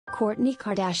Kourtney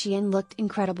Kardashian looked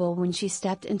incredible when she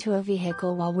stepped into a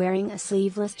vehicle while wearing a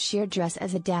sleeveless sheer dress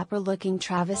as a dapper-looking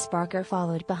Travis Barker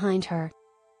followed behind her.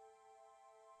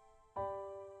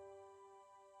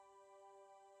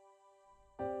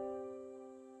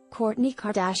 Kourtney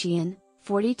Kardashian,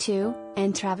 42,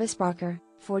 and Travis Barker,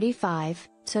 45,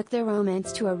 took their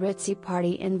romance to a ritzy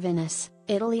party in Venice,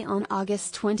 Italy on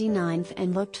August 29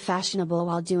 and looked fashionable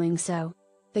while doing so.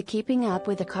 The Keeping Up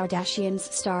with the Kardashians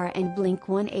star and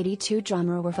Blink-182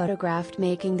 drummer were photographed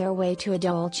making their way to a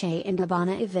Dolce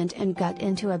Gabbana event and got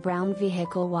into a brown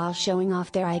vehicle while showing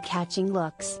off their eye-catching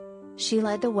looks. She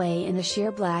led the way in a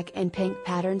sheer black and pink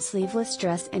patterned sleeveless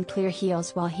dress and clear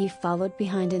heels while he followed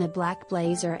behind in a black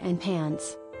blazer and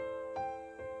pants.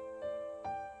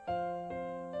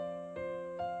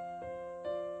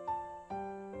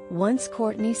 Once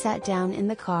Kourtney sat down in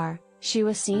the car, she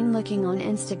was seen looking on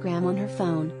Instagram on her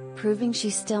phone, proving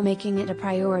she's still making it a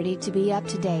priority to be up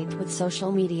to date with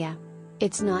social media.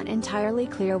 It's not entirely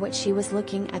clear what she was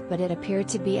looking at, but it appeared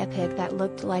to be a pic that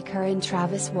looked like her and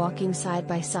Travis walking side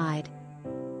by side.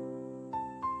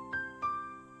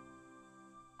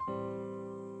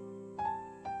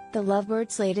 The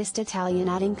lovebirds' latest Italian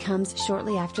outing comes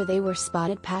shortly after they were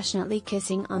spotted passionately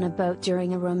kissing on a boat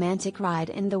during a romantic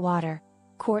ride in the water.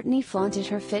 Kourtney flaunted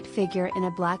her fit figure in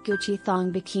a black Gucci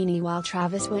thong bikini while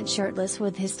Travis went shirtless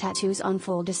with his tattoos on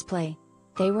full display.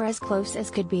 They were as close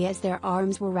as could be as their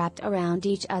arms were wrapped around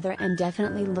each other and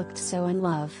definitely looked so in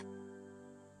love.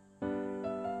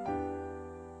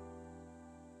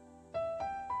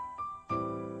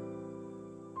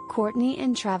 Kourtney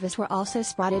and Travis were also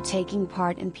spotted taking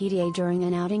part in PDA during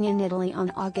an outing in Italy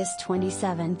on August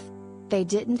 27. They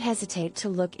didn't hesitate to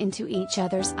look into each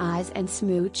other's eyes and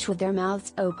smooch with their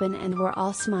mouths open and were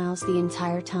all smiles the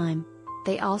entire time.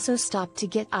 They also stopped to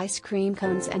get ice cream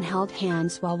cones and held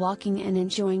hands while walking and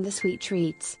enjoying the sweet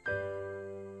treats.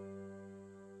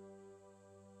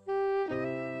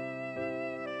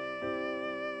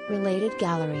 Related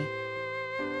gallery.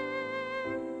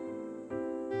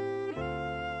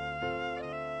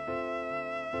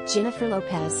 Jennifer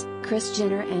Lopez, Kris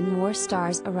Jenner and more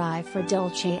stars arrive for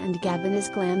Dolce & Gabbana's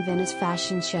Glam Venice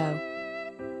fashion show.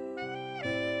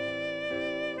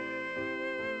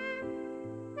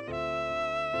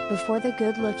 Before the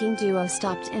good-looking duo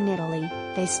stopped in Italy,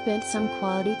 they spent some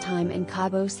quality time in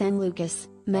Cabo San Lucas,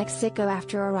 Mexico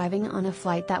after arriving on a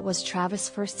flight that was Travis'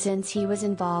 first since he was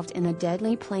involved in a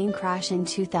deadly plane crash in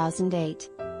 2008.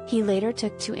 He later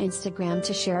took to Instagram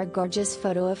to share a gorgeous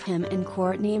photo of him and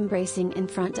Kourtney embracing in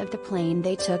front of the plane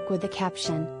they took with the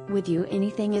caption, "With you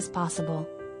anything is possible."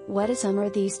 What a summer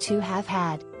these two have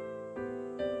had.